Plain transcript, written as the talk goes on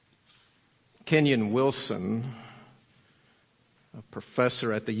Kenyon Wilson, a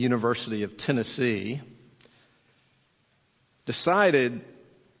professor at the University of Tennessee, decided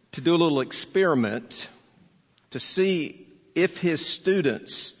to do a little experiment to see if his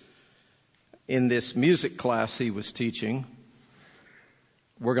students in this music class he was teaching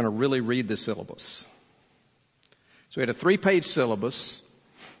were going to really read the syllabus. So he had a 3-page syllabus,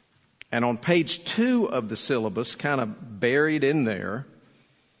 and on page 2 of the syllabus, kind of buried in there,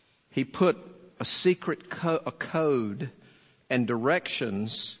 he put a secret code and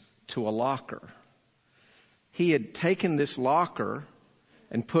directions to a locker. He had taken this locker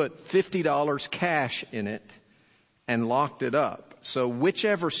and put $50 cash in it and locked it up. So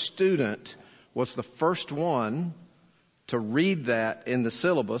whichever student was the first one to read that in the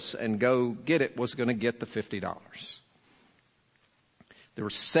syllabus and go get it was going to get the $50. There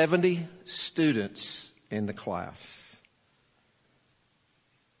were 70 students in the class.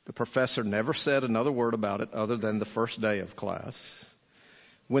 The professor never said another word about it other than the first day of class.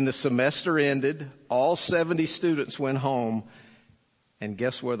 When the semester ended, all 70 students went home, and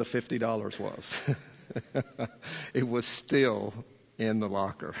guess where the $50 was? It was still in the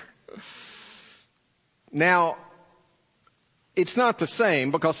locker. Now, it's not the same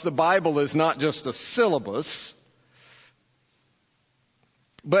because the Bible is not just a syllabus.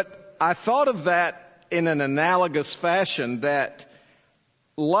 But I thought of that in an analogous fashion, that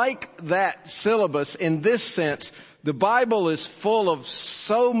like that syllabus, in this sense, the Bible is full of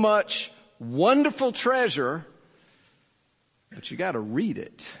so much wonderful treasure, but you got to read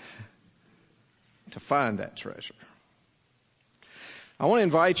it to find that treasure. I want to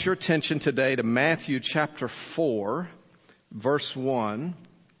invite your attention today to Matthew chapter 4, verse 1.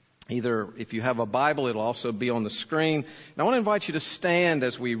 Either if you have a Bible, it'll also be on the screen. And I want to invite you to stand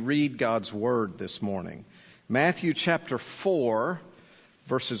as we read God's Word this morning. Matthew chapter 4,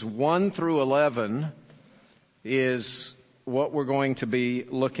 verses 1 through 11 is what we're going to be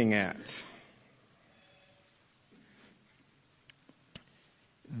looking at.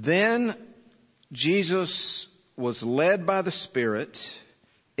 Then Jesus was led by the Spirit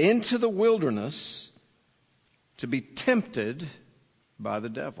into the wilderness to be tempted by the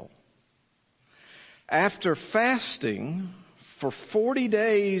devil. After fasting for 40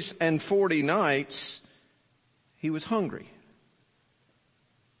 days and 40 nights, he was hungry.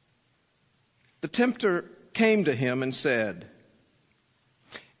 The tempter came to him and said,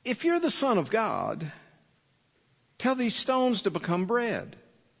 "If you're the Son of God, tell these stones to become bread."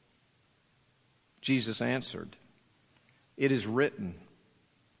 Jesus answered, "It is written,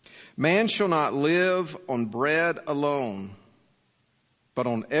 man shall not live on bread alone, but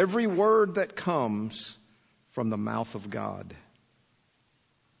on every word that comes from the mouth of God."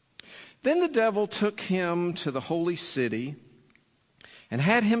 Then the devil took him to the holy city and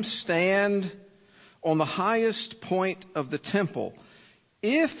had him stand on the highest point of the temple.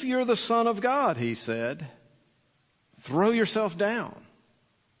 "If you're the Son of God," he said, "throw yourself down.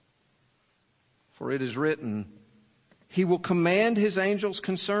 For it is written, he will command his angels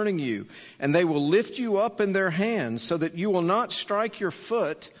concerning you, and they will lift you up in their hands so that you will not strike your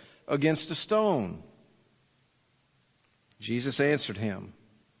foot against a stone." Jesus answered him,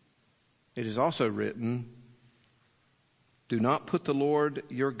 "It is also written, do not put the Lord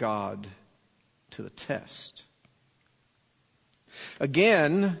your God to the test."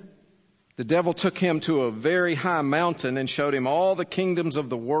 Again, the devil took him to a very high mountain and showed him all the kingdoms of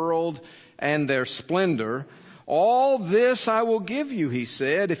the world and their splendor. "All this I will give you," he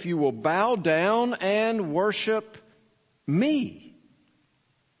said, "if you will bow down and worship me."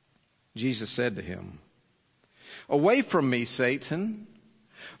 Jesus said to him, "Away from me, Satan,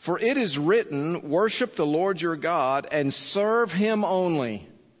 for it is written, worship the Lord your God and serve him only."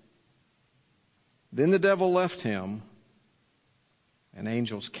 Then the devil left him, and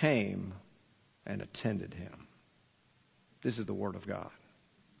angels came and attended him. This is the word of God.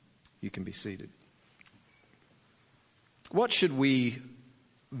 You can be seated. What should we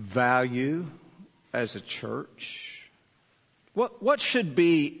value as a church? What should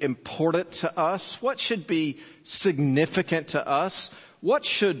be important to us? What should be significant to us? What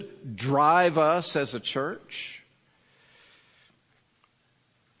should drive us as a church?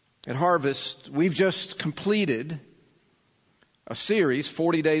 At Harvest, we've just completed a series,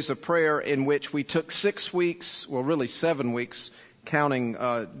 40 Days of Prayer, in which we took 6 weeks, well, really 7 weeks, counting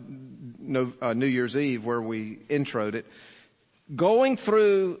New Year's Eve, where we introed it, going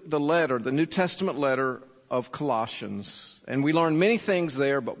through the letter, the New Testament letter of Colossians. And we learned many things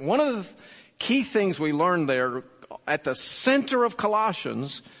there, but one of the key things we learned there at the center of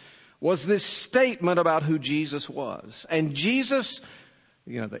Colossians was this statement about who Jesus was. And Jesus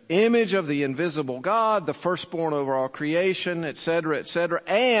The image of the invisible God, the firstborn over all creation, etc.,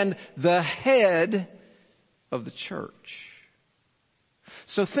 and the head of the church.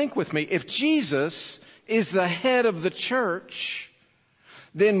 So think with me, if Jesus is the head of the church,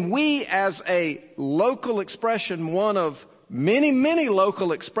 then we as a local expression, one of many, many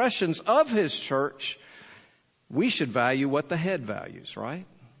local expressions of His church, we should value what the head values, right?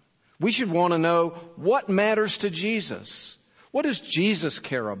 We should want to know what matters to Jesus. What does Jesus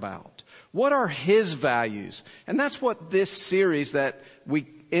care about? What are His values? And that's what this series that we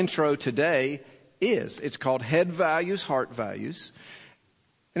intro today is. It's called Head Values, Heart Values.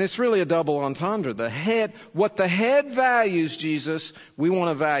 And it's really a double entendre. What the head values, Jesus, we want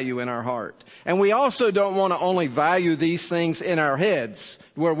to value in our heart. And we also don't want to only value these things in our heads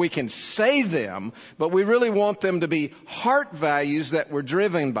where we can say them, but we really want them to be heart values that we're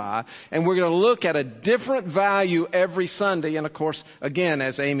driven by. And we're going to look at a different value every Sunday. And of course, again,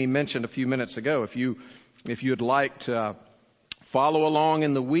 as Amy mentioned a few minutes ago, if you'd like to follow along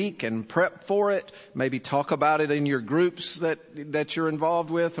in the week and prep for it, maybe talk about it in your groups that you're involved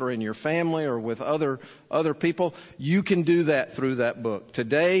with, or in your family, or with other people, you can do that through that book.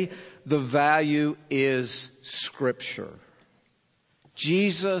 Today, the value is Scripture.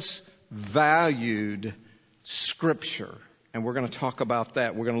 Jesus valued Scripture, and we're going to talk about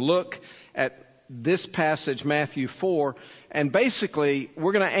that. We're going to look at this passage, Matthew 4, and basically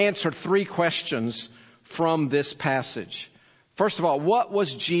we're going to answer 3 questions from this passage. First of all, what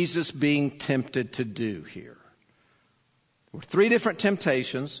was Jesus being tempted to do here? There were 3 different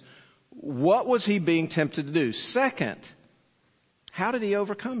temptations. What was He being tempted to do? Second, how did He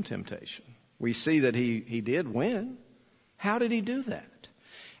overcome temptation? We see that he did win. How did He do that?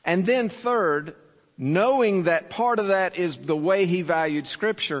 And then third, knowing that part of that is the way He valued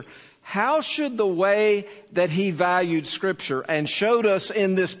Scripture, how should the way that He valued Scripture and showed us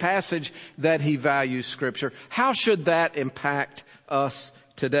in this passage that He values Scripture, how should that impact us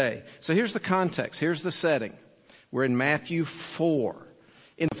today? So here's the context. Here's the setting. We're in Matthew 4.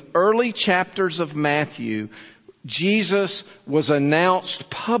 In the early chapters of Matthew, Jesus was announced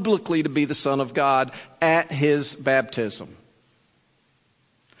publicly to be the Son of God at His baptism.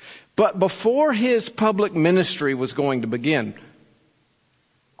 But before His public ministry was going to begin,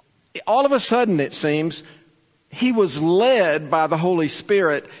 all of a sudden, it seems, He was led by the Holy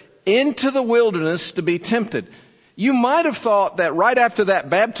Spirit into the wilderness to be tempted. You might have thought that right after that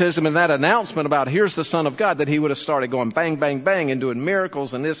baptism and that announcement about here's the Son of God, that He would have started going bang, bang, bang and doing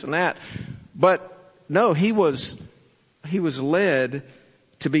miracles and this and that. But no, He was led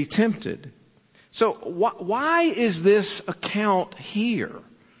to be tempted. So why is this account here?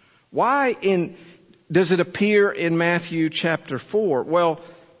 Why does it appear in Matthew chapter 4? Well,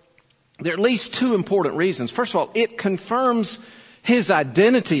 there are at least 2 important reasons. First of all, it confirms His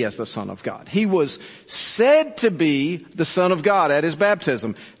identity as the Son of God. He was said to be the Son of God at His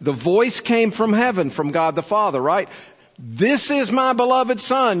baptism. The voice came from heaven, from God the Father, right? This is my beloved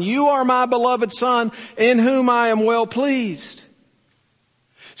Son. You are my beloved Son, in whom I am well pleased.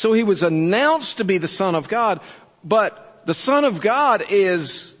 So He was announced to be the Son of God, but the Son of God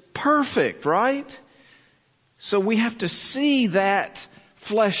is perfect, right? So we have to see that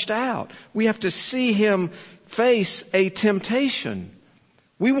fleshed out. We have to see Him face a temptation.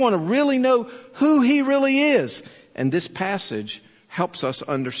 We want to really know who He really is. And this passage helps us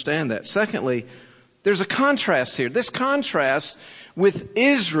understand that. Secondly, there's a contrast here. This contrast with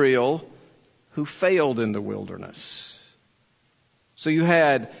Israel, who failed in the wilderness. So you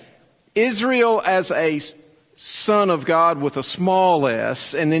had Israel as a Son of God with a small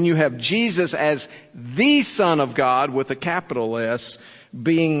s, and then you have Jesus as the Son of God with a capital S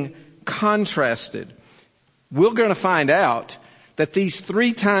being contrasted. We're going to find out that these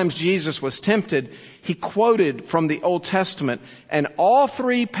 3 times Jesus was tempted, He quoted from the Old Testament, and all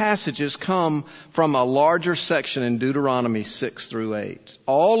 3 passages come from a larger section in Deuteronomy 6 through 8.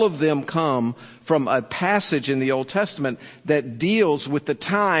 All of them come from a passage in the Old Testament that deals with the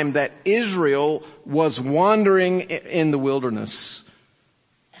time that Israel was wandering in the wilderness.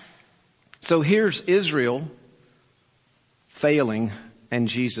 So here's Israel failing and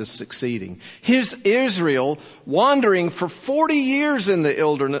Jesus succeeding. Here's Israel wandering for 40 years in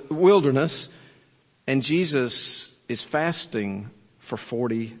the wilderness, and Jesus is fasting for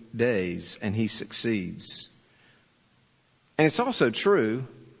 40 days, and He succeeds. And it's also true,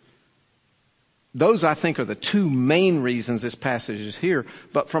 those I think are the 2 main reasons this passage is here,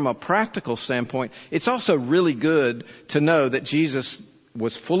 but from a practical standpoint, it's also really good to know that Jesus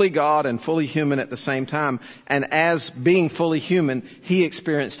was fully God and fully human at the same time. And as being fully human, He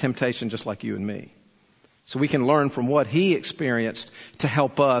experienced temptation just like you and me. So we can learn from what he experienced to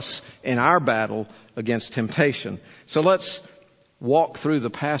help us in our battle against temptation. So let's walk through the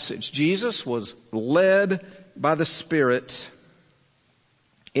passage. Jesus was led by the Spirit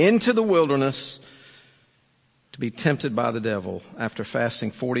into the wilderness to be tempted by the devil. After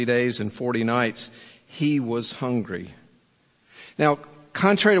fasting 40 days and 40 nights, he was hungry. Now,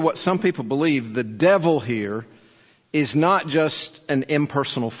 contrary to what some people believe, the devil here is not just an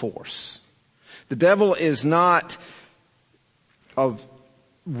impersonal force. The devil is not a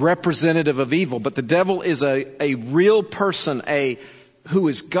representative of evil, but the devil is a real person, who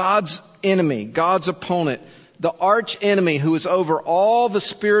is God's enemy, God's opponent, the arch enemy who is over all the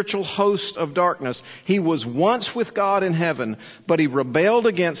spiritual host of darkness. He was once with God in heaven, but he rebelled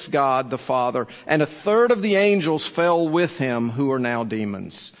against God the Father, and a third of the angels fell with him, who are now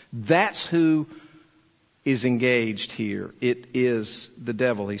demons. That's who is engaged here. It is the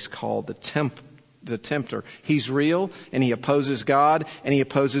devil. He's called the tempter. He's real, and he opposes God, and he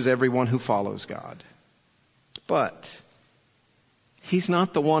opposes everyone who follows God. But he's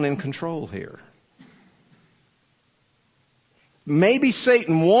not the one in control here. Maybe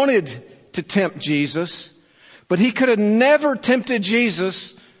Satan wanted to tempt Jesus, but he could have never tempted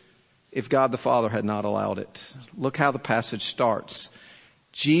Jesus if God the Father had not allowed it. Look how the passage starts.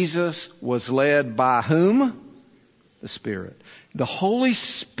 Jesus was led by whom? The Spirit. The Holy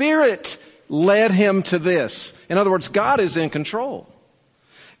Spirit led him to this. In other words, God is in control.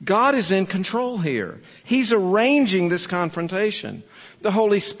 God is in control here. He's arranging this confrontation. The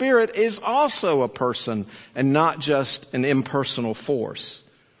Holy Spirit is also a person and not just an impersonal force.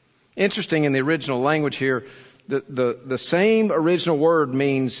 Interesting, in the original language here, the same original word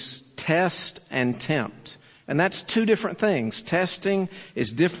means test and tempt. And that's two different things. Testing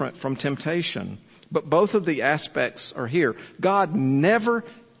is different from temptation. But both of the aspects are here. God never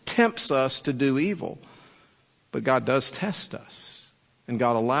tempts us to do evil, but God does test us. And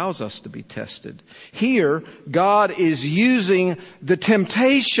God allows us to be tested. Here, God is using the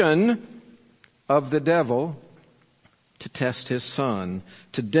temptation of the devil to test his Son,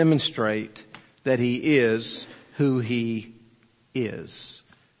 to demonstrate that he is who he is.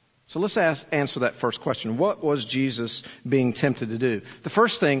 So let's answer that first question. What was Jesus being tempted to do? The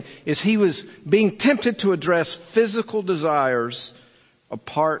first thing is he was being tempted to address physical desires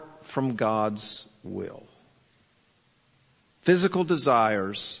apart from God's will. Physical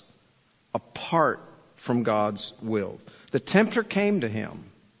desires apart from God's will. The tempter came to him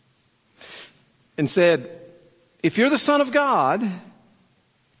and said, if you're the Son of God,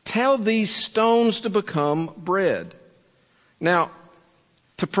 tell these stones to become bread. Now,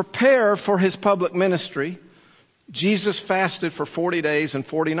 to prepare for his public ministry, Jesus fasted for 40 days and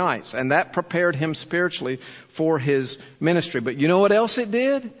 40 nights, and that prepared him spiritually for his ministry. But you know what else it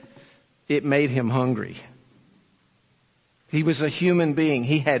did? It made him hungry. He was a human being.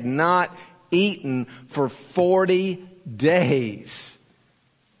 He had not eaten for 40 days.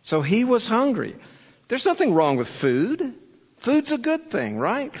 So he was hungry. There's nothing wrong with food. Food's a good thing,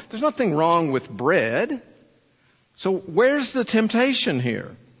 right? There's nothing wrong with bread. So where's the temptation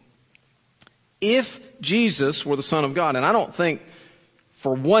here? If Jesus were the Son of God, and I don't think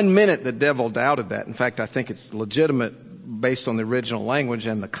for 1 minute the devil doubted that. In fact, I think it's legitimate based on the original language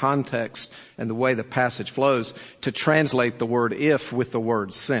and the context and the way the passage flows to translate the word if with the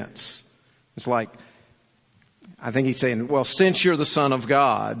word since. It's like, I think he's saying, well, since you're the Son of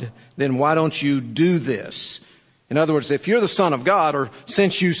God, then why don't you do this? In other words, if you're the Son of God, or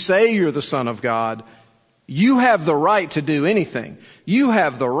since you say you're the Son of God, you have the right to do anything. You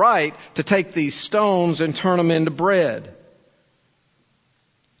have the right to take these stones and turn them into bread.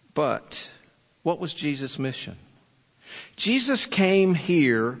 But what was Jesus' mission? Jesus came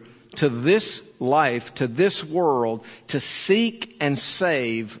here to this life, to this world, to seek and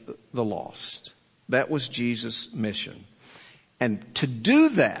save the lost. That was Jesus' mission. And to do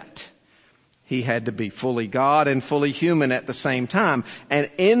that, he had to be fully God and fully human at the same time. And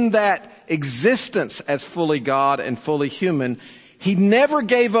in that existence as fully God and fully human, he never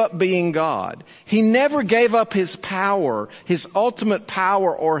gave up being God. He never gave up his power, his ultimate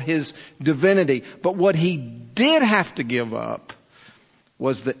power or his divinity. But what he did have to give up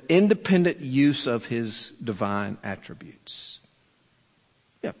was the independent use of his divine attributes.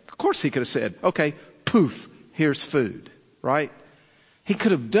 Yeah, of course he could have said, okay, poof, here's food, right? He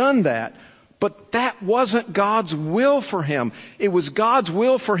could have done that, but that wasn't God's will for him. It was God's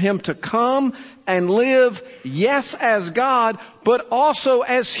will for him to come and live, yes, as God, but also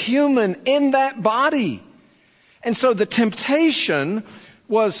as human in that body. And so the temptation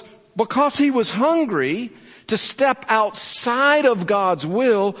was, because he was hungry, to step outside of God's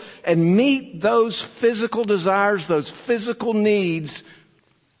will and meet those physical desires, those physical needs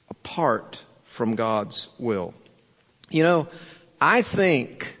apart from God's will. You know, I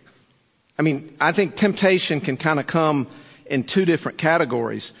think temptation can kind of come in two different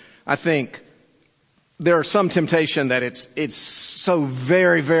categories. I think there are some temptation that it's so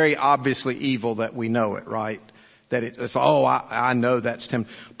very, very obviously evil that we know it, right? That it's, I know that's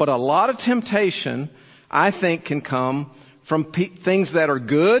temptation. But a lot of temptation, I think, can come from things that are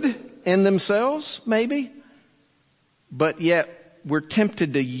good in themselves, maybe. But yet, we're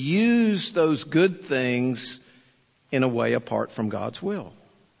tempted to use those good things in a way apart from God's will,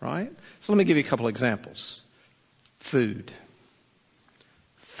 right? So let me give you a couple examples. Food.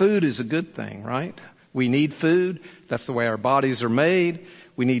 Food is a good thing, right? We need food. That's the way our bodies are made.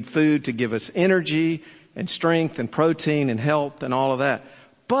 We need food to give us energy and strength and protein and health and all of that.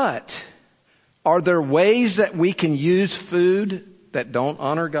 But are there ways that we can use food that don't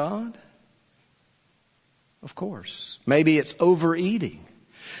honor God? Of course. Maybe it's overeating.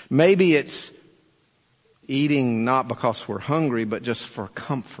 Maybe it's eating not because we're hungry, but just for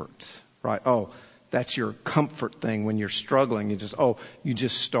comfort, right? That's your comfort thing when you're struggling. You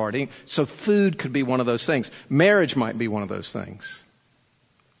just start eating. So food could be one of those things. Marriage might be one of those things.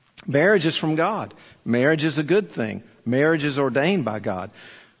 Marriage is from God. Marriage is a good thing. Marriage is ordained by God.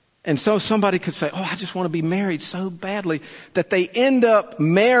 And so somebody could say, I just want to be married so badly, that they end up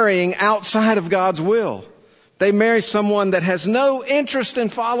marrying outside of God's will. They marry someone that has no interest in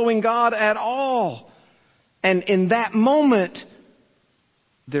following God at all. And in that moment,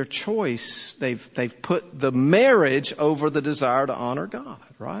 their choice, they've put the marriage over the desire to honor God,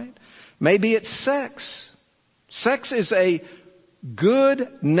 right? Maybe it's sex. Sex is a good,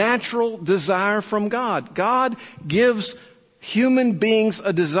 natural desire from God. God gives human beings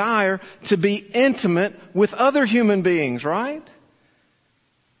a desire to be intimate with other human beings, right?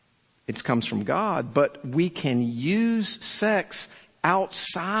 It comes from God, but we can use sex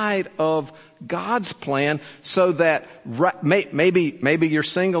outside of God's plan so that maybe you're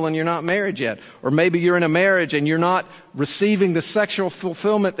single and you're not married yet. Or maybe you're in a marriage and you're not receiving the sexual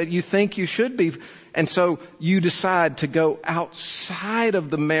fulfillment that you think you should be. And so you decide to go outside of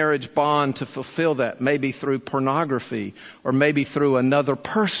the marriage bond to fulfill that. Maybe through pornography or maybe through another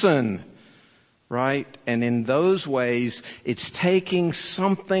person. Right? And in those ways, it's taking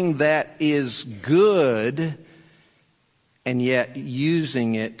something that is good and yet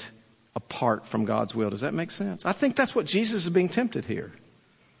using it apart from God's will. Does that make sense? I think that's what Jesus is being tempted here.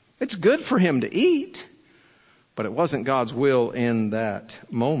 It's good for him to eat, but it wasn't God's will in that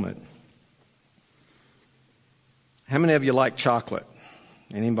moment. How many of you like chocolate?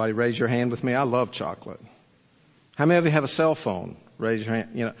 Anybody raise your hand with me? I love chocolate. How many of you have a cell phone? Raise your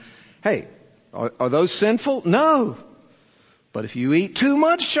hand. Hey, are those sinful? No. But if you eat too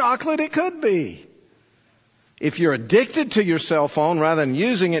much chocolate, it could be. If you're addicted to your cell phone rather than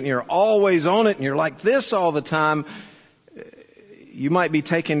using it and you're always on it and you're like this all the time, you might be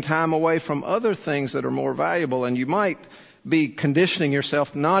taking time away from other things that are more valuable, and you might be conditioning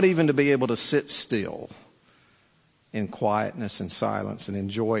yourself not even to be able to sit still in quietness and silence and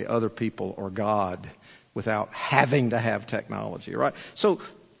enjoy other people or God without having to have technology, right? So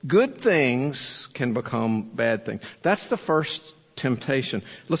good things can become bad things. That's the first temptation.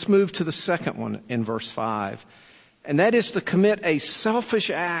 Let's move to the second one in verse 5. And that is to commit a selfish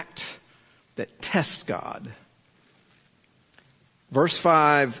act that tests God. Verse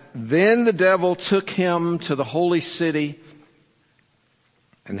 5, then the devil took him to the holy city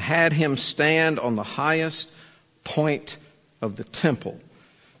and had him stand on the highest point of the temple.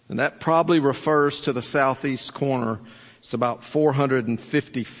 And that probably refers to the southeast corner. It's about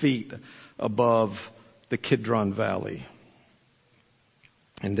 450 feet above the Kidron Valley.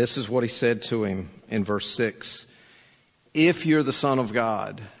 And this is what he said to him in verse 6. If you're the Son of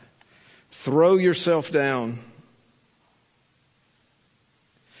God, throw yourself down.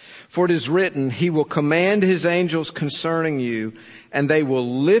 For it is written, he will command his angels concerning you, and they will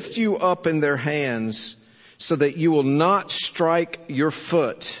lift you up in their hands so that you will not strike your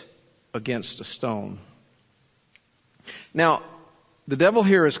foot against a stone. Now, the devil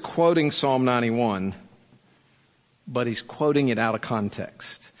here is quoting Psalm 91. But he's quoting it out of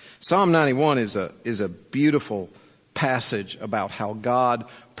context. Psalm 91 is a beautiful passage about how God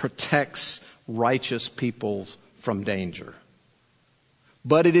protects righteous people from danger.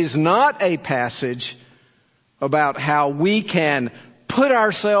 But it is not a passage about how we can put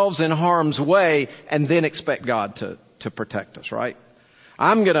ourselves in harm's way and then expect God to protect us, right?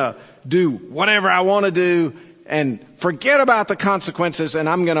 I'm going to do whatever I want to do, and forget about the consequences, and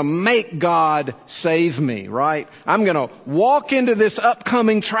I'm going to make God save me, right? I'm going to walk into this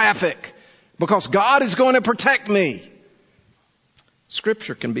upcoming traffic because God is going to protect me.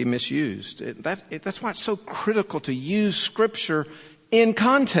 Scripture can be misused. That's why it's so critical to use Scripture in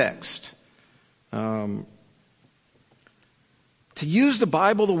context. To use the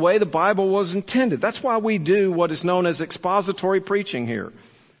Bible the way the Bible was intended. That's why we do what is known as expository preaching here.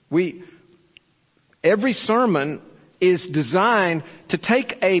 Every sermon is designed to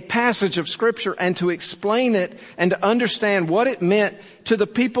take a passage of Scripture and to explain it and to understand what it meant to the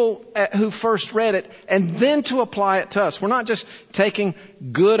people who first read it and then to apply it to us. We're not just taking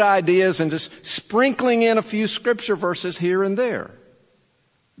good ideas and just sprinkling in a few Scripture verses here and there.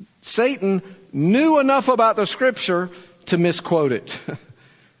 Satan knew enough about the Scripture to misquote it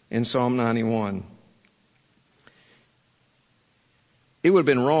in Psalm 91. It would have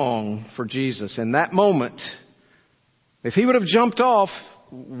been wrong for Jesus in that moment. If he would have jumped off,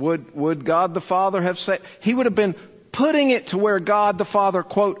 would God the Father have said? He would have been putting it to where God the Father,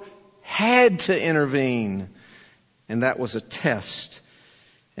 quote, had to intervene. And that was a test.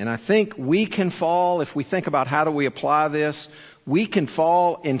 And I think we can fall, if we think about how do we apply this, we can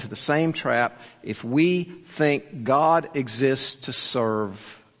fall into the same trap if we think God exists to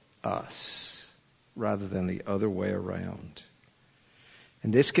serve us rather than the other way around.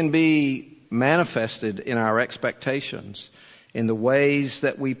 And this can be manifested in our expectations, in the ways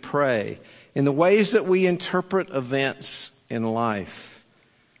that we pray, in the ways that we interpret events in life.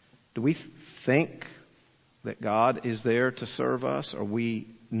 Do we think that God is there to serve us, or we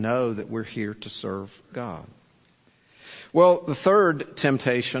know that we're here to serve God? Well, the third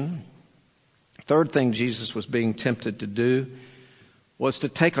temptation, third thing Jesus was being tempted to do, was to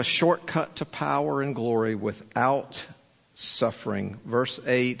take a shortcut to power and glory without suffering. Verse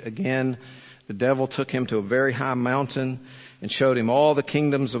 8, again, the devil took him to a very high mountain and showed him all the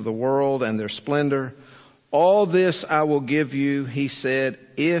kingdoms of the world and their splendor. All this I will give you, he said,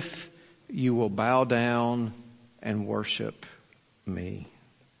 if you will bow down and worship me.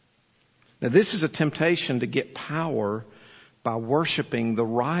 Now, this is a temptation to get power by worshiping the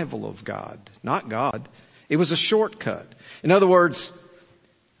rival of God, not God. It was a shortcut. In other words,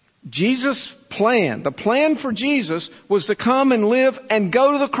 Jesus' plan, the plan for Jesus was to come and live and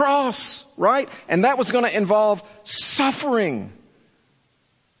go to the cross, right? And that was going to involve suffering.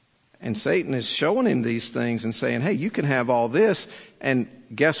 And Satan is showing him these things and saying, hey, you can have all this, and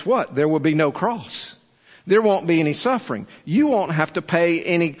guess what? There will be no cross. There won't be any suffering. You won't have to pay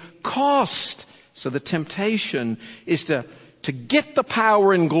any cost. So the temptation is to get the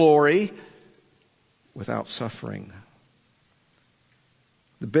power and glory without suffering.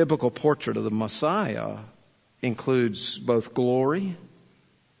 The biblical portrait of the Messiah includes both glory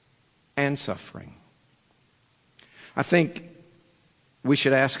and suffering. I think we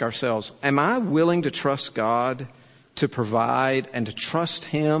should ask ourselves, am I willing to trust God to provide and to trust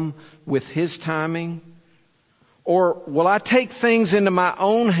Him with His timing? Or will I take things into my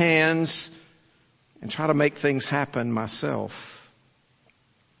own hands and try to make things happen myself?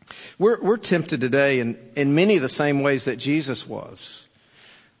 We're tempted today in many of the same ways that Jesus was.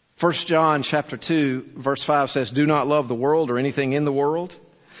 1 John chapter 2 verse 5 says, do not love the world or anything in the world.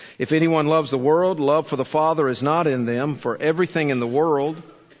 If anyone loves the world, love for the Father is not in them. For everything in the world,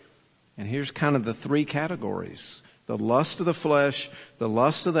 and here's kind of the three categories: the lust of the flesh, the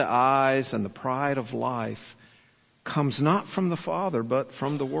lust of the eyes, and the pride of life, comes not from the Father, but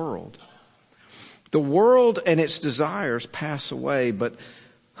from the world. The world and its desires pass away, but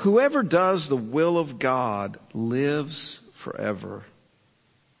whoever does the will of God lives forever.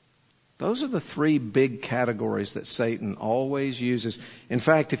 Those are the three big categories that Satan always uses. In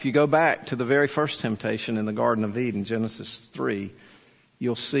fact, if you go back to the very first temptation in the Garden of Eden, Genesis 3,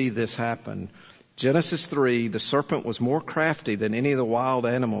 you'll see this happen. Genesis 3, the serpent was more crafty than any of the wild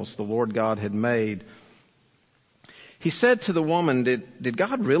animals the Lord God had made. He said to the woman, did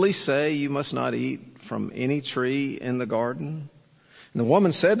God really say you must not eat from any tree in the garden? And the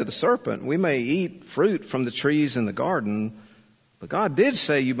woman said to the serpent, we may eat fruit from the trees in the garden, but God did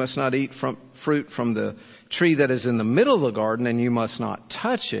say you must not eat fruit from the tree that is in the middle of the garden, and you must not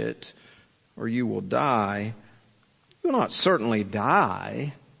touch it, or you will die. You will not certainly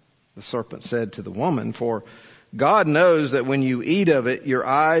die, the serpent said to the woman, for God knows that when you eat of it, your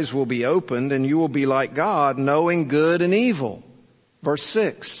eyes will be opened, and you will be like God, knowing good and evil. Verse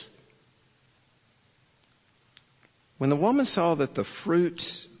 6. When the woman saw that the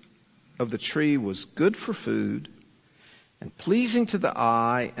fruit of the tree was good for food, and pleasing to the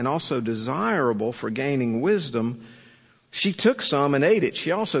eye, and also desirable for gaining wisdom, She took some and ate it.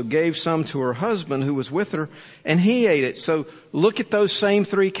 She also gave some to her husband who was with her, and he ate it. So look at those same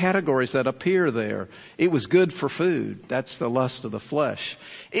three categories that appear there. It was good for food. That's the lust of the flesh.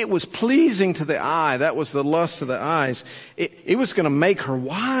 It was pleasing to the eye. That was the lust of the eyes. It was going to make her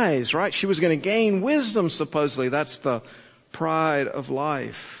wise, right? She was going to gain wisdom, supposedly. That's the pride of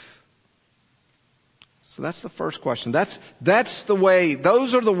life. So that's the first question. That's the way,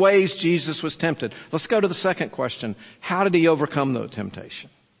 those are the ways Jesus was tempted. Let's go to the second question. How did he overcome the temptation?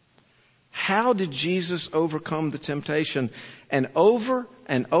 How did Jesus overcome the temptation? And over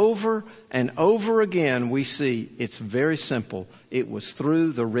and over and over again, we see it's very simple. It was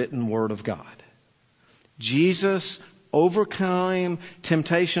through the written Word of God. Jesus overcame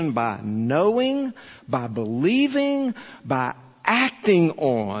temptation by knowing, by believing, by acting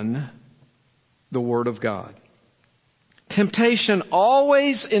on the Word of God. Temptation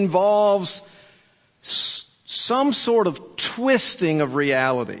always involves some sort of twisting of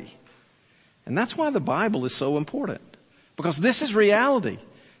reality. And that's why the Bible is so important. Because this is reality.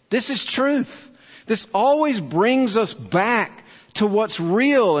 This is truth. This always brings us back to what's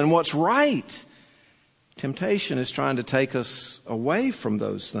real and what's right. Temptation is trying to take us away from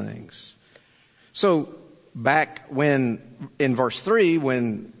those things. So, back when, in verse 3,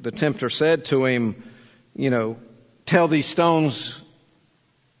 when the tempter said to him, tell these stones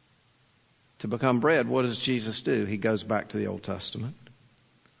to become bread, what does Jesus do? He goes back to the Old Testament.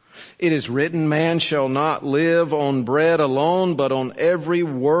 It is written, man shall not live on bread alone, but on every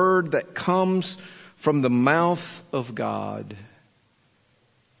word that comes from the mouth of God.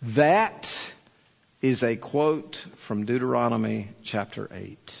 That is a quote from Deuteronomy chapter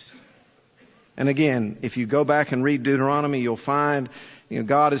 8. And again, if you go back and read Deuteronomy, you'll find,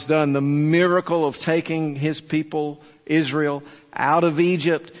 God has done the miracle of taking His people, Israel, out of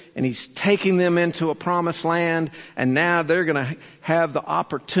Egypt, and He's taking them into a promised land, and now they're going to have the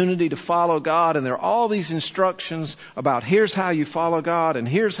opportunity to follow God, and there are all these instructions about here's how you follow God, and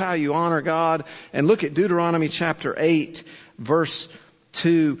here's how you honor God. And look at Deuteronomy chapter 8, verse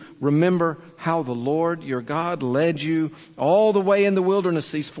 2, remember how the Lord your God led you all the way in the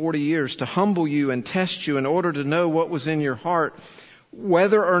wilderness these 40 years to humble you and test you in order to know what was in your heart,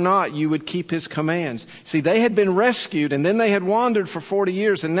 whether or not you would keep His commands. See, they had been rescued and then they had wandered for 40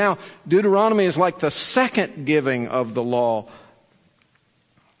 years, and now Deuteronomy is like the second giving of the law.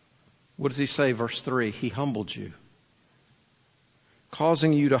 What does He say? Verse 3, He humbled you,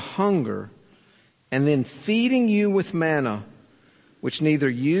 causing you to hunger, and then feeding you with manna, which neither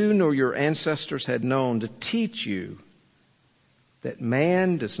you nor your ancestors had known, to teach you that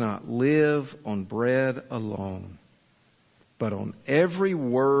man does not live on bread alone, but on every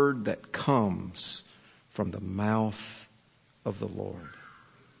word that comes from the mouth of the Lord.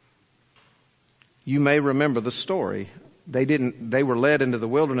 You may remember the story. They were led into the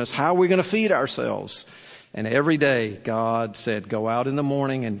wilderness. How are we going to feed ourselves? And every day God said, go out in the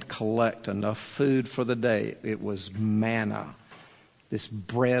morning and collect enough food for the day. It was manna, this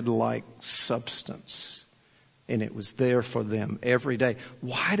bread-like substance. And it was there for them every day.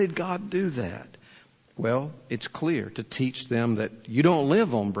 Why did God do that? Well, it's clear, to teach them that you don't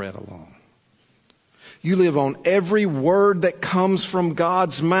live on bread alone. You live on every word that comes from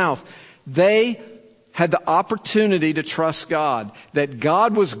God's mouth. They had the opportunity to trust God, that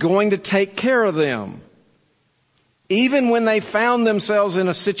God was going to take care of them. Even when they found themselves in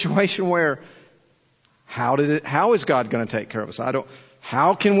a situation where, how is God going to take care of us?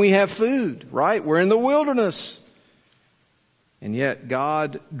 How can we have food, right? We're in the wilderness. And yet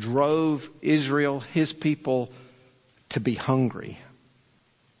God drove Israel, His people, to be hungry.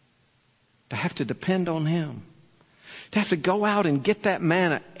 To have to depend on Him. To have to go out and get that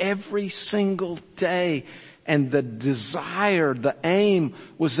manna every single day. And the desire, the aim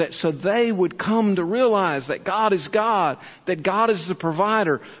was that so they would come to realize that God is God, that God is the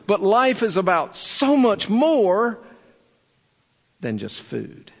provider. But life is about so much more than just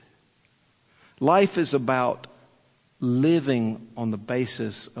food. Life is about living on the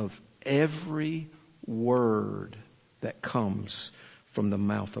basis of every word that comes from the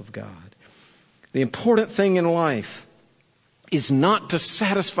mouth of God. The important thing in life is not to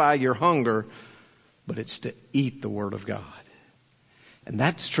satisfy your hunger, but it's to eat the Word of God. And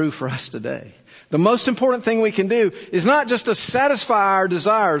that's true for us today. The most important thing we can do is not just to satisfy our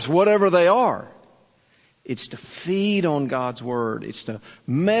desires, whatever they are. It's to feed on God's Word. It's to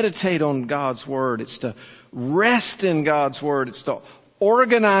meditate on God's Word. It's to rest in God's Word. It's to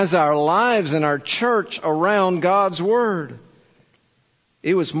organize our lives and our church around God's Word.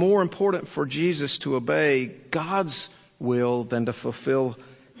 It was more important for Jesus to obey God's will than to fulfill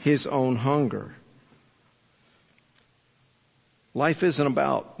His own hunger. Life isn't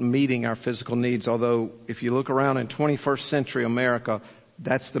about meeting our physical needs, although if you look around in 21st century America,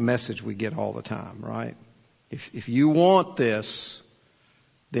 that's the message we get all the time, right? If you want this,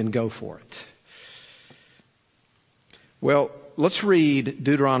 then go for it. Well, let's read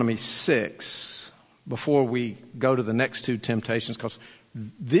Deuteronomy 6 before we go to the next two temptations, because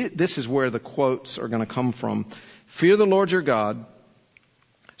this is where the quotes are going to come from. Fear the Lord your God,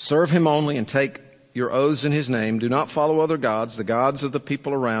 serve him only, and take your oaths in his name. Do not follow other gods, the gods of the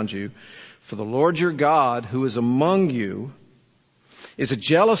people around you. For the Lord your God, who is among you, is a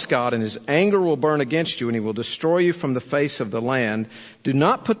jealous God, and his anger will burn against you, and he will destroy you from the face of the land. Do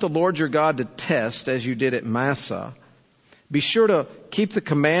not put the Lord your God to test as you did at Massah. Be sure to keep the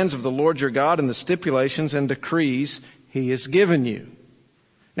commands of the Lord your God and the stipulations and decrees he has given you.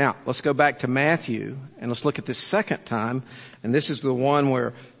 Now, let's go back to Matthew, and let's look at this second time. And this is the one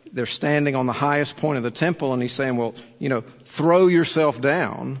where they're standing on the highest point of the temple, and he's saying, well, throw yourself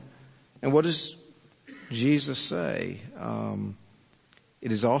down. And what does Jesus say?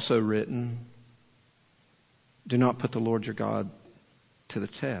 It is also written, do not put the Lord your God to the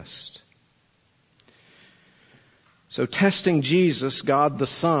test. So testing Jesus, God the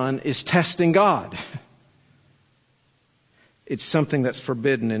Son, is testing God. It's something that's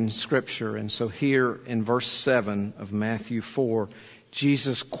forbidden in Scripture. And so here in verse 7 of Matthew 4,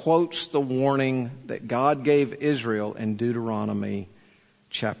 Jesus quotes the warning that God gave Israel in Deuteronomy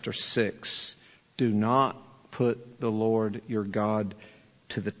chapter 6. Do not put the Lord your God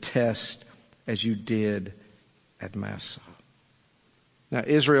to the test as you did at Massah. Now,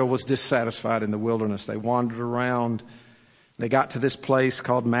 Israel was dissatisfied in the wilderness. They wandered around. They got to this place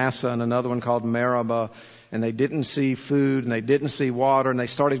called Massah and another one called Meribah, and they didn't see food and they didn't see water, and they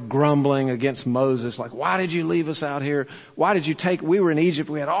started grumbling against Moses, like, why did you leave us out here? Why did you we were in Egypt,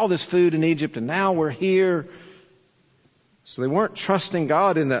 we had all this food in Egypt, and now we're here. So they weren't trusting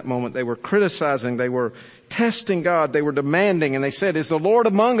God in that moment. They were criticizing, they were testing God, they were demanding, and they said, is the Lord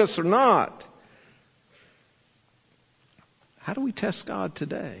among us or not? How do we test God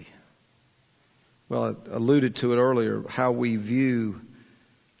today? Well, I alluded to it earlier, how we view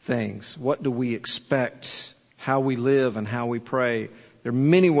things. What do we expect? How we live and how we pray. There are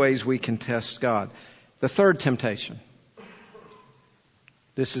many ways we can test God. The third temptation.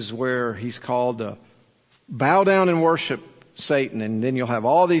 This is where he's called to bow down and worship Satan, and then you'll have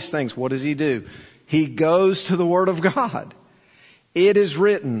all these things. What does he do? He goes to the Word of God. It is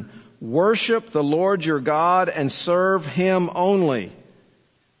written, worship the Lord your God and serve him only.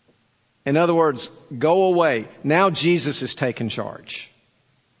 In other words, go away. Now Jesus is taking charge.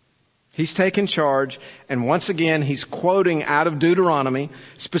 He's taken charge, and once again he's quoting out of Deuteronomy,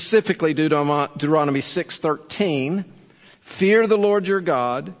 specifically Deuteronomy 6:13. Fear the Lord your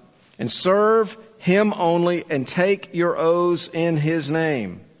God and serve him only, and take your oaths in his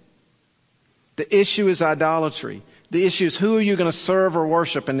name. The issue is idolatry. The issue is, who are you going to serve or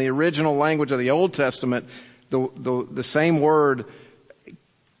worship? In the original language of the Old Testament, the same word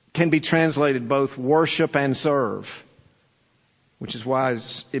can be translated both worship and serve, which is why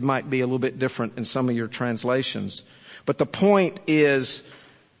it might be a little bit different in some of your translations. But the point is,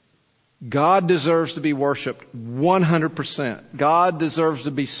 God deserves to be worshiped 100%. God deserves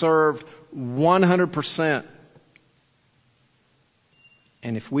to be served 100%.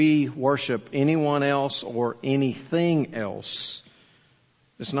 And if we worship anyone else or anything else,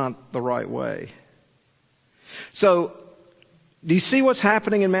 it's not the right way. So, do you see what's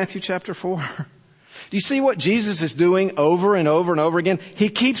happening in Matthew chapter 4? Do you see what Jesus is doing over and over and over again? He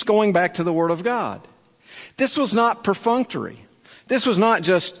keeps going back to the Word of God. This was not perfunctory. This was not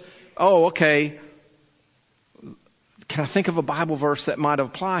just, oh, okay, can I think of a Bible verse that might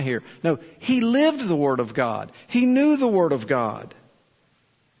apply here? No, he lived the Word of God. He knew the Word of God.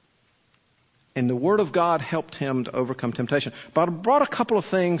 And the Word of God helped him to overcome temptation. But I brought a couple of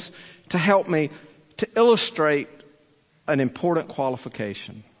things to help me to illustrate an important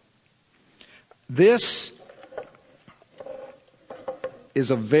qualification. This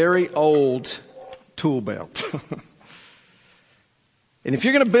is a very old tool belt. And if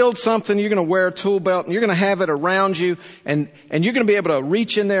you're going to build something, you're going to wear a tool belt and you're going to have it around you, and you're going to be able to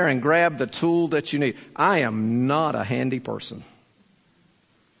reach in there and grab the tool that you need. I am not a handy person.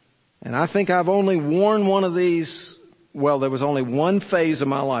 And I think I've only worn one of these. Well, there was only one phase of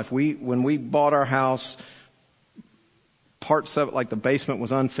my life. When we bought our house, parts of it, like the basement,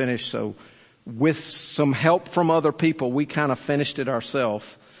 was unfinished. So with some help from other people, we kind of finished it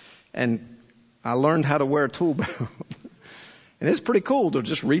ourselves. And I learned how to wear a tool belt. And it's pretty cool to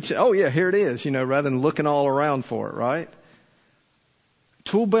just reach, oh yeah, here it is, rather than looking all around for it, right?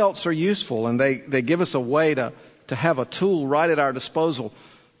 Tool belts are useful, and they give us a way to to have a tool right at our disposal.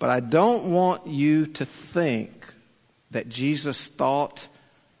 But I don't want you to think that Jesus thought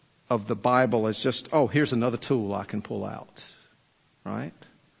of the Bible as just, oh, here's another tool I can pull out. Right?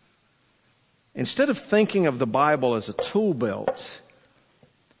 Instead of thinking of the Bible as a tool belt,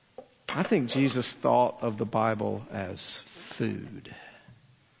 I think Jesus thought of the Bible as food.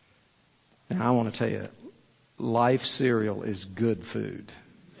 Now, I want to tell you, Life cereal is good food.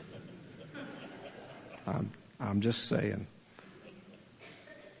 I'm just saying.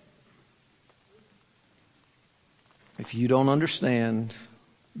 If you don't understand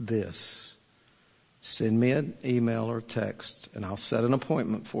this, send me an email or text, and I'll set an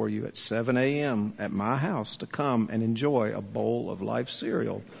appointment for you at 7 a.m. at my house to come and enjoy a bowl of Life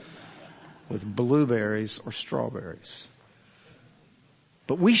cereal with blueberries or strawberries.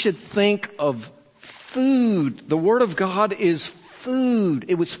 But we should think of food. The Word of God is food.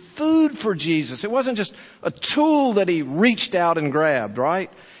 It was food for Jesus. It wasn't just a tool that he reached out and grabbed, right?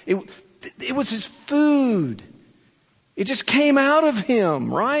 It was his food. It just came out of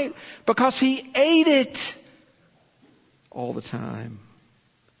him, right? Because he ate it all the time.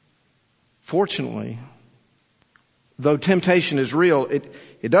 Fortunately, though temptation is real,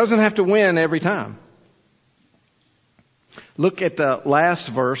 it doesn't have to win every time. Look at the last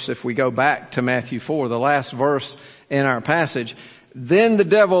verse, if we go back to Matthew 4, the last verse in our passage. Then the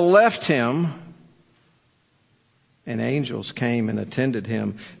devil left him, and angels came and attended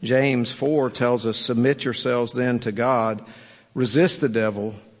him. James 4 tells us, submit yourselves then to God, resist the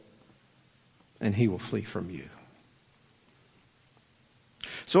devil, and he will flee from you.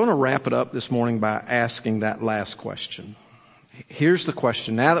 So I want to wrap it up this morning by asking that last question. Here's the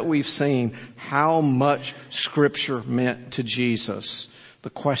question. Now that we've seen how much Scripture meant to Jesus, the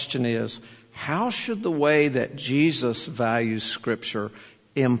question is, how should the way that Jesus values Scripture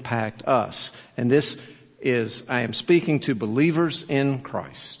impact us? And this is, I am speaking to believers in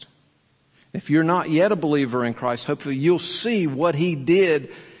Christ. If you're not yet a believer in Christ, hopefully you'll see what he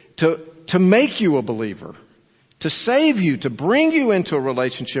did to make you a believer, to save you, to bring you into a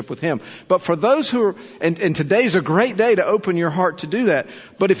relationship with him. But for those who are, and today's a great day to open your heart to do that.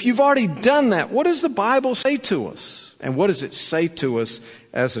 But if you've already done that, what does the Bible say to us? And what does it say to us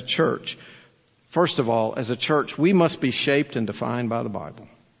as a church? First of all, as a church, we must be shaped and defined by the Bible.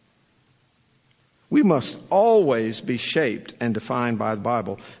 We must always be shaped and defined by the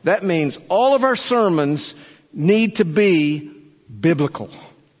Bible. That means all of our sermons need to be biblical.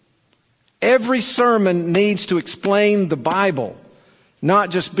 Every sermon needs to explain the Bible,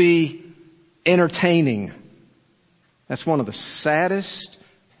 not just be entertaining. That's one of the saddest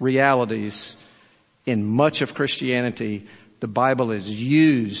realities in much of Christianity. The Bible is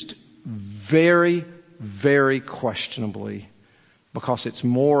used very, very questionably because it's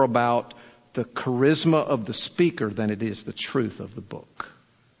more about the charisma of the speaker than it is the truth of the book.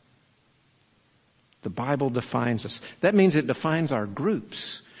 The Bible defines us. That means it defines our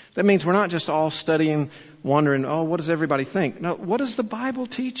groups. That means we're not just all studying, wondering, oh, what does everybody think? No, what does the Bible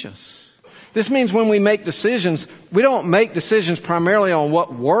teach us? This means when we make decisions, we don't make decisions primarily on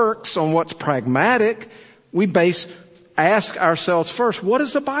what works, on what's pragmatic. We ask ourselves first, what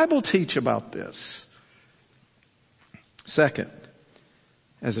does the Bible teach about this? Second,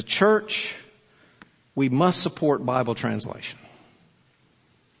 as a church, we must support Bible translation.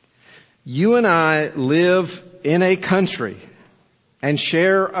 You and I live in a country and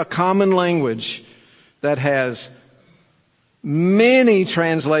share a common language that has many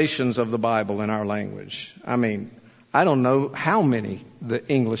translations of the Bible in our language. I mean, I don't know how many the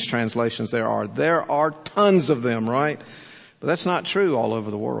English translations there are. There are tons of them, right? But that's not true all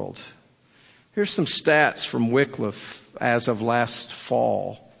over the world. Here's some stats from Wycliffe as of last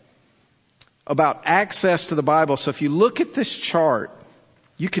fall about access to the Bible. So if you look at this chart,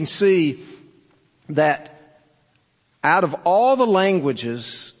 you can see that out of all the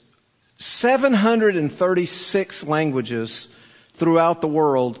languages, 736 languages throughout the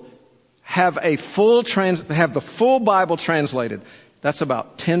world have the full Bible translated. That's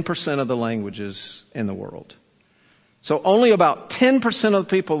about 10% of the languages in the world. So only about 10% of the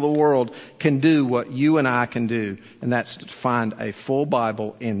people of the world can do what you and I can do, and that's to find a full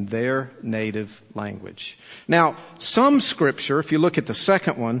Bible in their native language. Now, some Scripture, if you look at the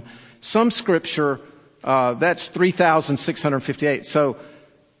second one, some Scripture, that's 3,658. So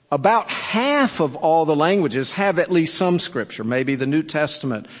about half of all the languages have at least some Scripture, maybe the New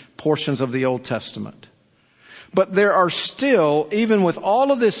Testament, portions of the Old Testament. But there are still, even with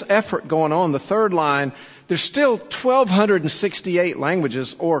all of this effort going on, the third line, there's still 1,268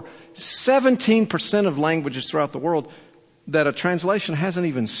 languages, or 17% of languages throughout the world, that a translation hasn't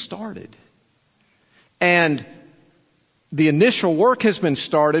even started. And The initial work has been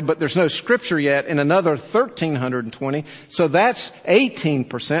started, but there's no scripture yet in another 1,320. So that's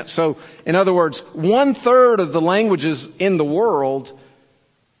 18%. So in other words, 1/3 of the languages in the world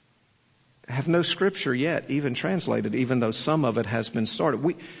have no scripture yet, even translated, even though some of it has been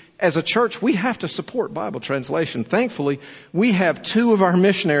started. As a church, we have to support Bible translation. Thankfully, we have 2 of our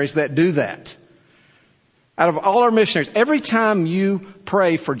missionaries that do that. Out of all our missionaries, every time you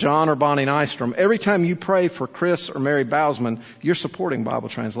pray for John or Bonnie Nystrom, every time you pray for Chris or Mary Bousman, you're supporting Bible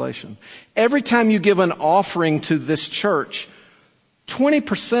translation. Every time you give an offering to this church,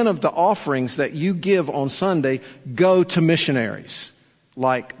 20% of the offerings that you give on Sunday go to missionaries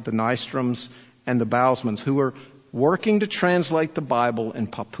like the Nystroms and the Bousmans, who are working to translate the Bible in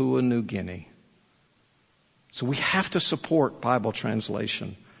Papua New Guinea. So we have to support Bible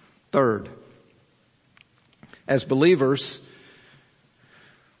translation. Third, as believers,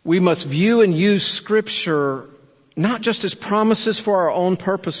 we must view and use Scripture not just as promises for our own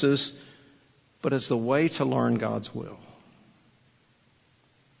purposes, but as the way to learn God's will.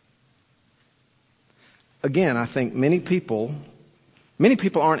 Again, I think many people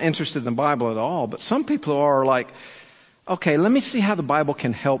aren't interested in the Bible at all, but some people are like, okay, let me see how the Bible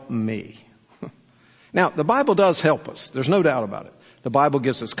can help me. Now, the Bible does help us. There's no doubt about it. The Bible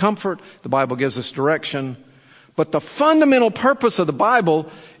gives us comfort. The Bible gives us direction. But the fundamental purpose of the Bible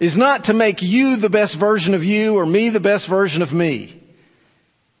is not to make you the best version of you or me the best version of me.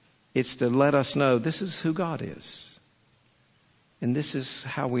 It's to let us know this is who God is. And this is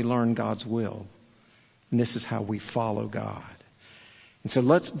how we learn God's will. And this is how we follow God. And so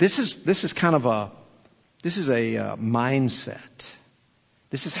this is a mindset.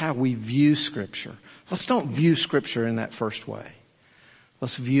 This is how we view Scripture. Let's don't view Scripture in that first way.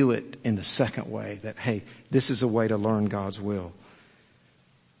 Let's view it in the second way, that, hey, this is a way to learn God's will.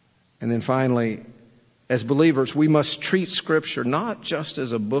 And then finally, as believers, we must treat Scripture not just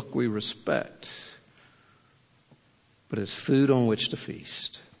as a book we respect, but as food on which to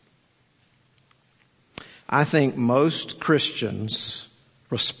feast. I think most Christians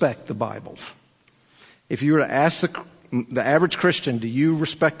respect the Bible. If you were to ask the average Christian, do you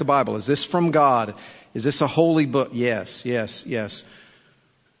respect the Bible? Is this from God? Is this a holy book? Yes, yes, yes.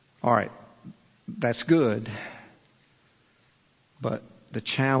 All right, that's good. But the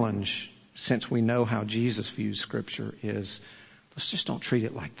challenge, since we know how Jesus views Scripture, is let's just don't treat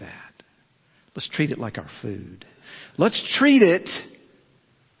it like that. Let's treat it like our food. Let's treat it,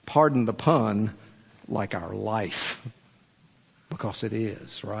 pardon the pun, like our life. Because it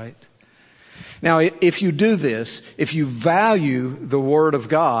is, right? Now, if you do this, if you value the Word of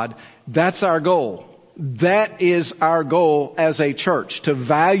God, that's our goal. That is our goal as a church, to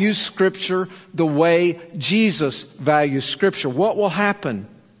value Scripture the way Jesus values Scripture. What will happen?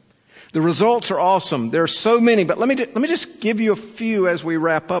 The results are awesome. There are so many, but let me just give you a few as we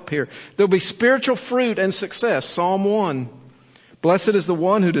wrap up here. There'll be spiritual fruit and success. Psalm 1. Blessed is the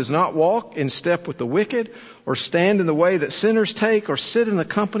one who does not walk in step with the wicked, or stand in the way that sinners take, or sit in the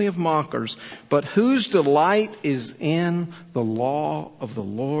company of mockers, but whose delight is in the law of the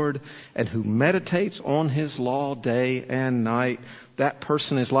Lord, and who meditates on His law day and night. That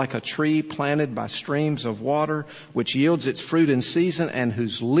person is like a tree planted by streams of water, which yields its fruit in season, and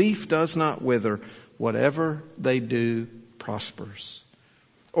whose leaf does not wither. Whatever they do prospers.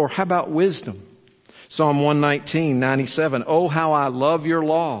 Or how about wisdom? Psalm 119:97. Oh, how I love your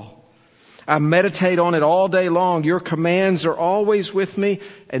law. I meditate on it all day long. Your commands are always with me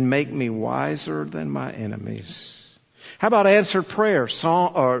and make me wiser than my enemies. How about answered prayer?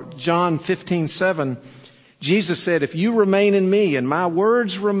 John 15:7. Jesus said, if you remain in me and my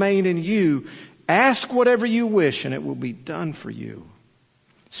words remain in you, ask whatever you wish and it will be done for you.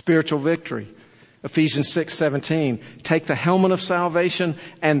 Spiritual victory. Ephesians 6:17, take the helmet of salvation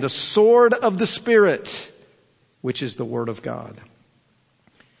and the sword of the Spirit, which is the Word of God.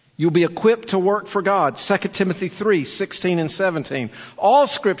 You'll be equipped to work for God. 2 Timothy 3:16 and 17. All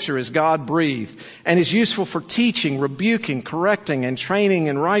Scripture is God-breathed and is useful for teaching, rebuking, correcting, and training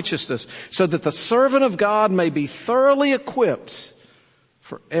in righteousness, so that the servant of God may be thoroughly equipped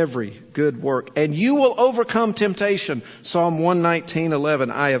for every good work. And you will overcome temptation. Psalm 119:11.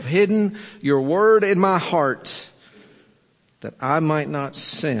 I have hidden your word in my heart that I might not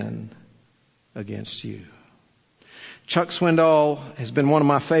sin against you. Chuck Swindoll has been one of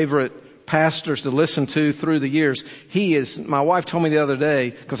my favorite pastors to listen to through the years. My wife told me the other day,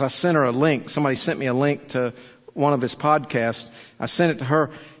 because I sent her a link. Somebody sent me a link to one of his podcasts. I sent it to her.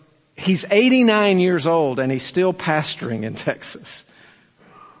 He's 89 years old and he's still pastoring in Texas.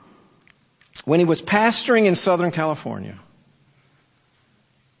 When he was pastoring in Southern California,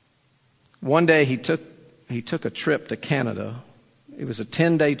 one day he took he took a trip to Canada. It was a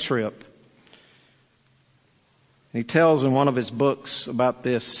 10-day trip. He tells in one of his books about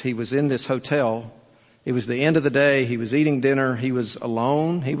this. He was in this hotel. It was the end of the day. He was eating dinner. He was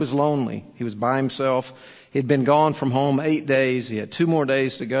alone. He was lonely. He was by himself. He'd been gone from home 8 days. He had 2 more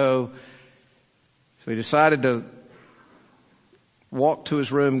days to go. So he decided to walk to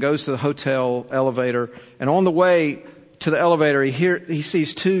his room, goes to the hotel elevator, and on the way to the elevator, he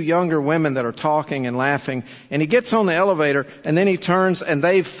sees 2 younger women that are talking and laughing, and he gets on the elevator, and then he turns, and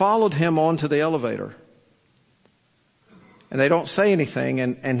they've followed him onto the elevator. And they don't say anything,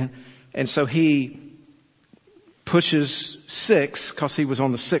 and so he pushes 6, because he was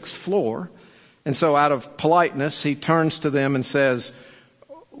on the 6th floor, and so out of politeness, he turns to them and says,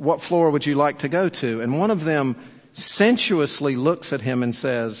 "What floor would you like to go to?" And one of them sensuously looks at him and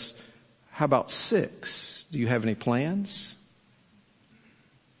says, "How about 6? Do you have any plans?"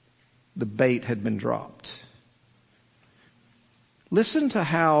 The bait had been dropped. Listen to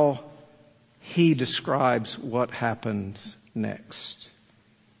how he describes what happened next.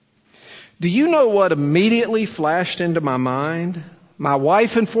 "Do you know what immediately flashed into my mind? My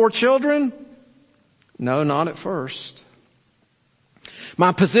wife and 4 children? No, not at first.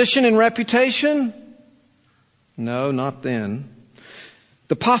 My position and reputation? No, not then.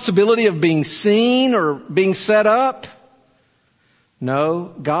 The possibility of being seen or being set up?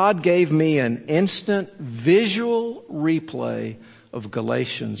 No, God gave me an instant visual replay of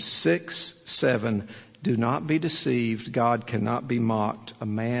Galatians 6:7. Do not be deceived. God cannot be mocked. A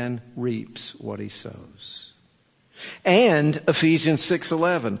man reaps what he sows. And Ephesians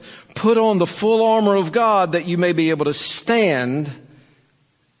 6:11. Put on the full armor of God that you may be able to stand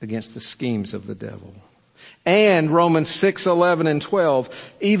against the schemes of the devil. And Romans 6:11 and 12.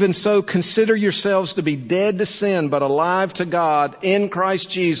 Even so, consider yourselves to be dead to sin, but alive to God in Christ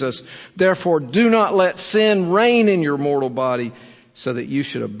Jesus. Therefore, do not let sin reign in your mortal body, so that you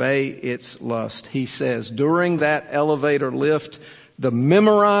should obey its lust. He says, during that elevator lift, the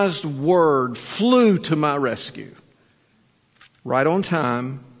memorized word flew to my rescue. Right on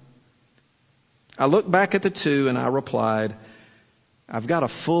time. I looked back at the 2 and I replied, I've got a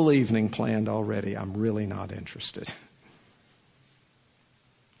full evening planned already. I'm really not interested.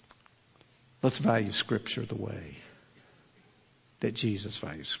 Let's value Scripture the way that Jesus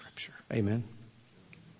values Scripture. Amen.